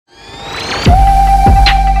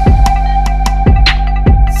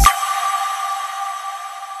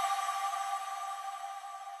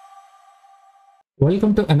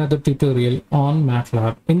Welcome to another tutorial on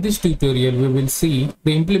MATLAB. In this tutorial, we will see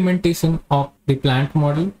the implementation of the plant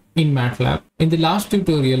model in MATLAB. In the last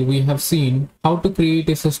tutorial, we have seen how to create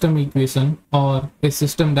a system equation or a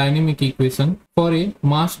system dynamic equation for a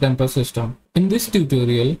mass damper system. In this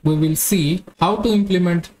tutorial, we will see how to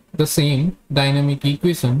implement the same dynamic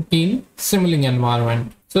equation in Simulink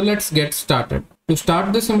environment. So let's get started. To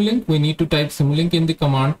start the Simulink, we need to type Simulink in the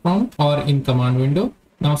command prompt or in command window.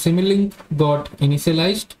 Now Simulink got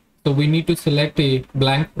initialized, so we need to select a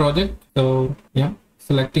blank project. So yeah,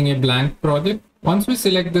 selecting a blank project. Once we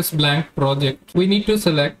select this blank project, we need to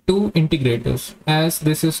select two integrators. As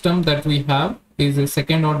the system that we have is a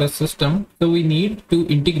second order system, so we need two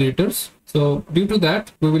integrators. So due to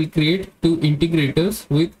that, we will create two integrators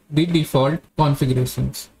with the default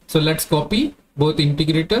configurations. So let's copy both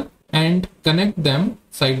integrator and connect them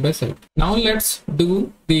side by side. Now let's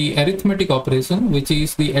do the arithmetic operation, which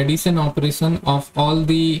is the addition operation of all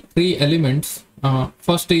the three elements.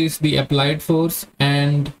 First is the applied force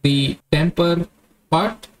and the damper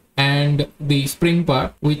part and the spring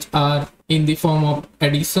part, which are in the form of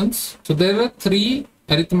additions. So there are three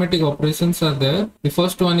arithmetic operations are there. The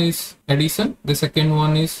first one is addition, the second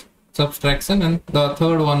one is subtraction, and the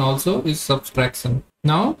third one also is subtraction.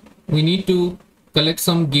 Now we need to collect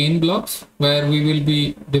some gain blocks where we will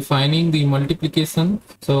be defining the multiplication.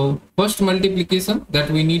 So first multiplication that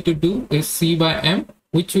we need to do is c by m,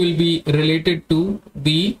 which will be related to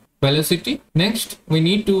the velocity. Next, we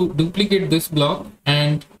need to duplicate this block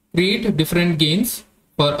and create different gains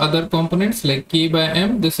for other components like k by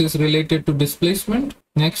m. This is related to displacement.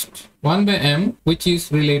 Next, 1 by m, which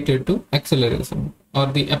is related to acceleration or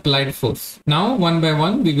the applied force. Now one by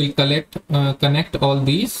one we will connect all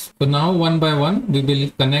these. So now one by one we will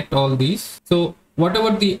connect all these. So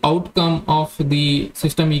whatever the outcome of the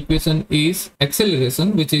system equation is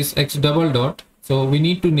acceleration, which is x double dot. So we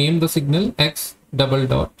need to name the signal x double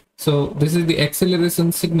dot. So this is the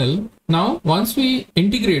acceleration signal. Now once we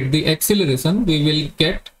integrate the acceleration, we will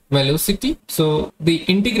get velocity. So the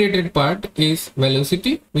integrated part is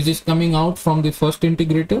velocity, which is coming out from the first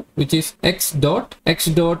integrator, which is x dot. X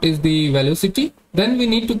dot is the velocity. Then we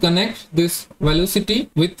need to connect this velocity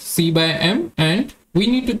with c by m, and we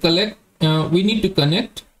need to connect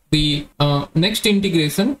the next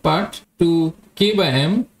integration part to k by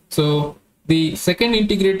m. So the second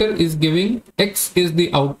integrator is giving x is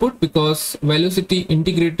the output, because velocity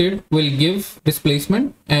integrated will give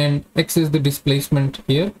displacement and x is the displacement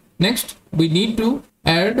here. Next, we need to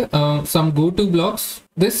add some go-to blocks.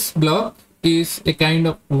 This block is a kind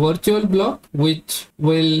of virtual block which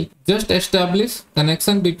will just establish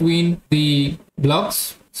connection between the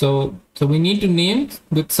blocks. So we need to name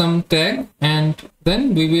with some tag, and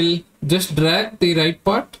then we will just drag the right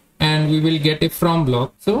part and we will get a from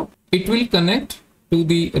block. So it will connect to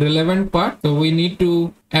the relevant part. So we need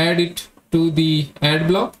to add it to the add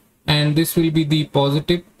block, and this will be the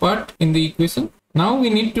positive part in the equation. Now we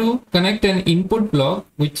need to connect an input block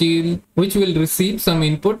which will receive some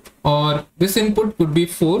input, or this input could be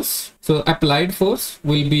force. So applied force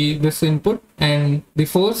will be this input, and the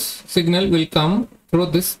force signal will come through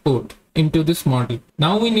this port into this model.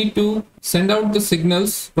 Now we need to send out the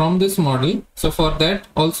signals from this model. So for that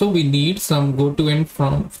also we need some go to and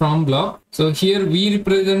from block. So here v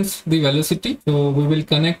represents the velocity, so we will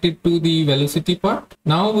connect it to the velocity part.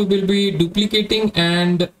 Now we will be duplicating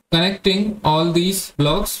and connecting all these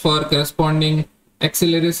blocks for corresponding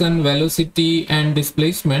acceleration, velocity and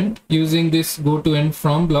displacement using this go to and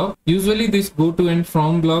from block. Usually this go to and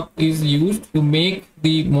from block is used to make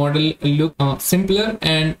the model look simpler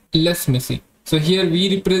and less messy. So here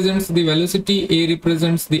v represents the velocity, a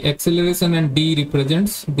represents the acceleration, and d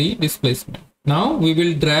represents the displacement. Now we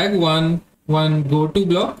will drag one go to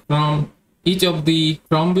block from each of the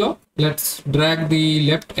from block. Let's drag the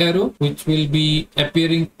left arrow, which will be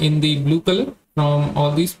appearing in the blue color from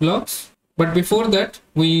all these blocks. But before that,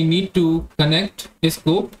 we need to connect a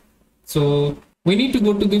scope. So we need to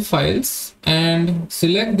go to the files and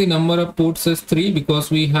select the number of ports as 3, because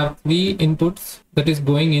we have 3 inputs that is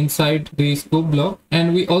going inside the scope block.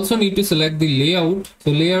 And we also need to select the layout. So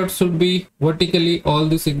layout should be vertically all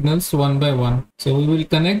the signals one by one. So we will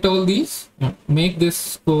connect all these, make this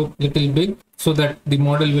scope little big so that the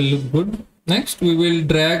model will look good. Next, we will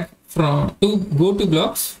drag from two go-to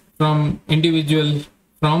blocks from individual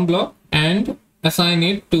from block and assign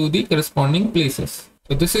it to the corresponding places.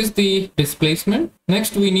 So this is the displacement.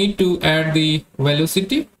 Next, we need to add the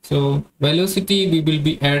velocity. So velocity we will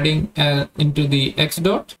be adding into the x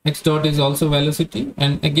dot. X dot is also velocity,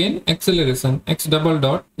 and again acceleration. X double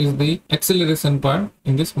dot is the acceleration part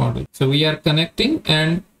in this model. So we are connecting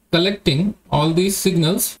and collecting all these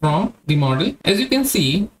signals from the model. As you can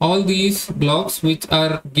see, all these blocks which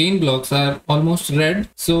are gain blocks are almost red.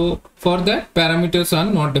 So for that, parameters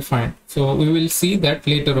are not defined. So we will see that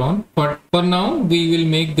later on. But for now, we will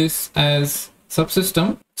make this as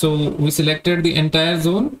subsystem. So we selected the entire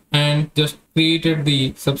zone and just created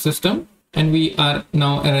the subsystem. And we are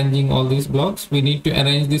now arranging all these blocks. We need to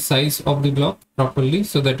arrange the size of the block properly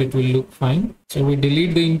so that it will look fine. So we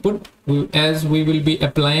delete the input as we will be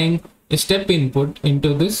applying a step input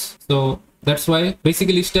into this. So that's why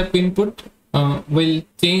basically step input will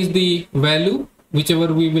change the value,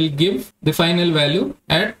 whichever we will give the final value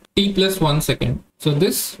at t plus 1 second. So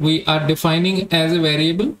this we are defining as a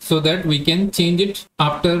variable so that we can change it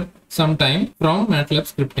after some time from MATLAB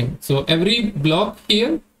scripting. So every block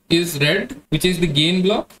here is red, which is the gain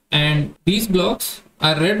block, and these blocks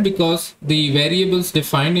are red because the variables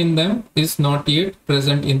defined in them is not yet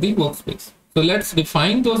present in the workspace. So let's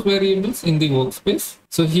define those variables in the workspace.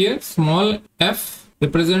 So here small f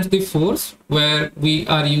represents the force, where we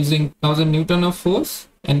are using 1000 Newton of force,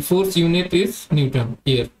 and force unit is Newton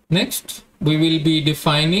here. Next we will be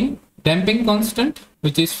defining damping constant,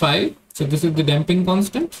 which is 5. So this is the damping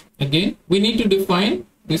constant. Again we need to define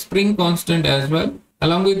the spring constant as well.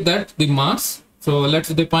 Along with that, the mass. So let's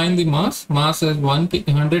define the mass. Mass as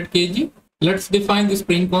 100 kg. Let's define the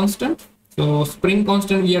spring constant. So spring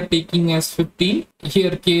constant we are taking as 15.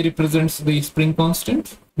 Here k represents the spring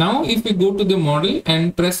constant. Now if we go to the model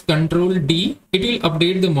and press Ctrl D, it will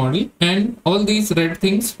update the model and all these red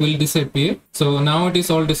things will disappear. So now it is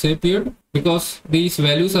all disappeared because these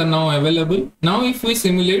values are now available. Now if we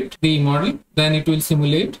simulate the model, then it will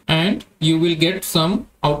simulate and you will get some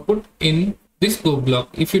output in this scope block.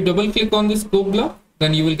 If you double click on this scope block,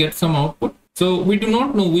 then you will get some output. So we do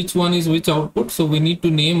not know which one is which output. So we need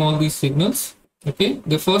to name all these signals. Okay.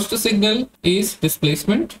 The first signal is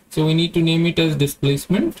displacement. So we need to name it as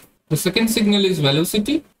displacement. The second signal is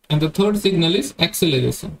velocity. And the third signal is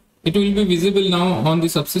acceleration. It will be visible now on the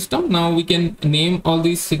subsystem. Now we can name all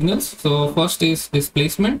these signals. So first is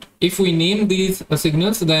displacement. If we name these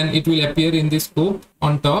signals, then it will appear in the scope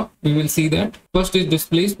on top. We will see that. First is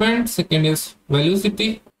displacement, second is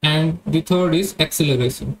velocity, and the third is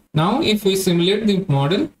acceleration. Now if we simulate the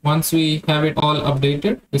model, once we have it all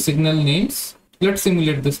updated, the signal names, let's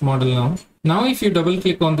simulate this model now. Now if you double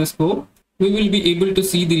click on the scope, we will be able to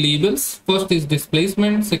see the labels. First is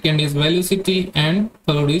displacement, second is velocity, and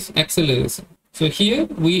third is acceleration. So here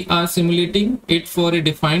we are simulating it for a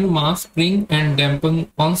defined mass, spring, and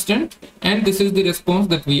damping constant, and this is the response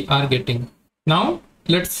that we are getting. Now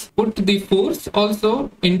let's put the force also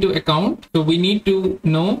into account. So we need to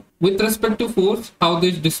know with respect to force how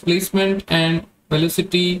this displacement and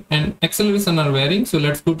velocity and acceleration are varying. So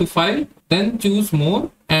let's go to file, then choose more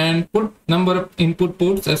and put number of input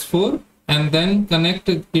ports as 4. And then connect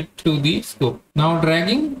it to the scope. Now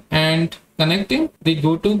dragging and connecting the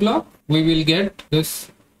go-to block, we will get this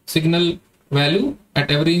signal value at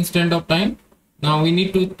every instant of time. Now we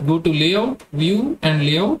need to go to layout, view and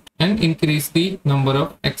layout and increase the number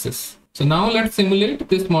of axes. So now let's simulate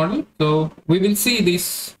this model. So we will see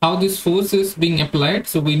this, how this force is being applied.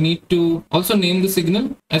 So we need to also name the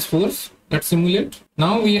signal as force. Let's simulate.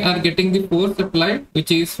 Now we are getting the force applied,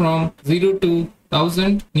 which is from 0 to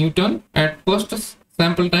 1000 Newton at first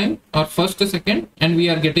sample time or first second, and we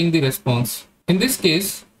are getting the response. In this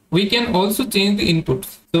case, we can also change the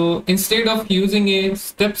inputs. So instead of using a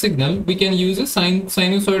step signal, we can use a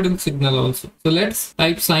sinusoidal signal also. So let's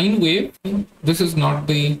type sine wave. This is not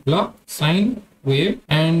the block, sine wave,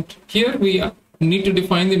 and here we need to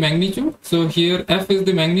define the magnitude. So here f is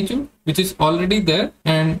the magnitude, which is already there,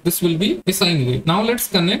 and this will be a sine wave. Now let's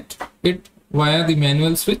connect it via the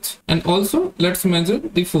manual switch, and also let's measure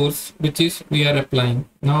the force which is we are applying.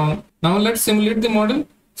 Now let's simulate the model.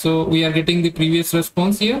 So we are getting the previous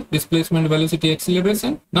response here, displacement, velocity,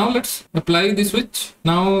 acceleration. Now let's apply the switch.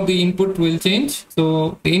 Now the input will change.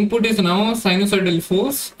 So the input is now sinusoidal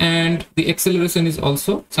force and the acceleration is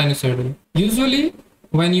also sinusoidal. Usually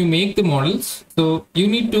when you make the models, so you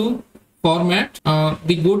need to format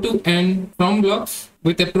the go to and from blocks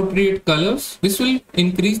with appropriate colors. This will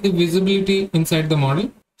increase the visibility inside the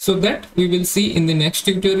model. So that we will see in the next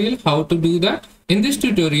tutorial how to do that. In this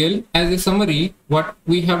tutorial, as a summary, what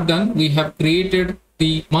we have done, we have created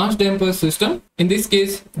the mass damper system. In this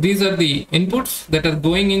case, these are the inputs that are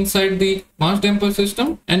going inside the mass damper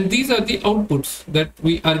system, and these are the outputs that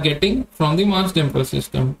we are getting from the mass damper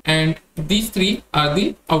system, and these three are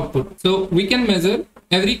the output. So we can measure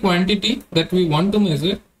every quantity that we want to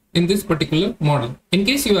measure in this particular model. In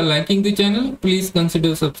case you are liking the channel, please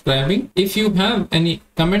consider subscribing. If you have any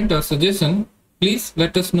comment or suggestion, please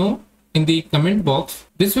let us know in the comment box.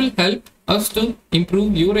 This will help us to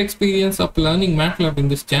improve your experience of learning MATLAB in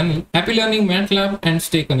this channel. Happy learning MATLAB and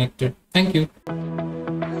stay connected. Thank you.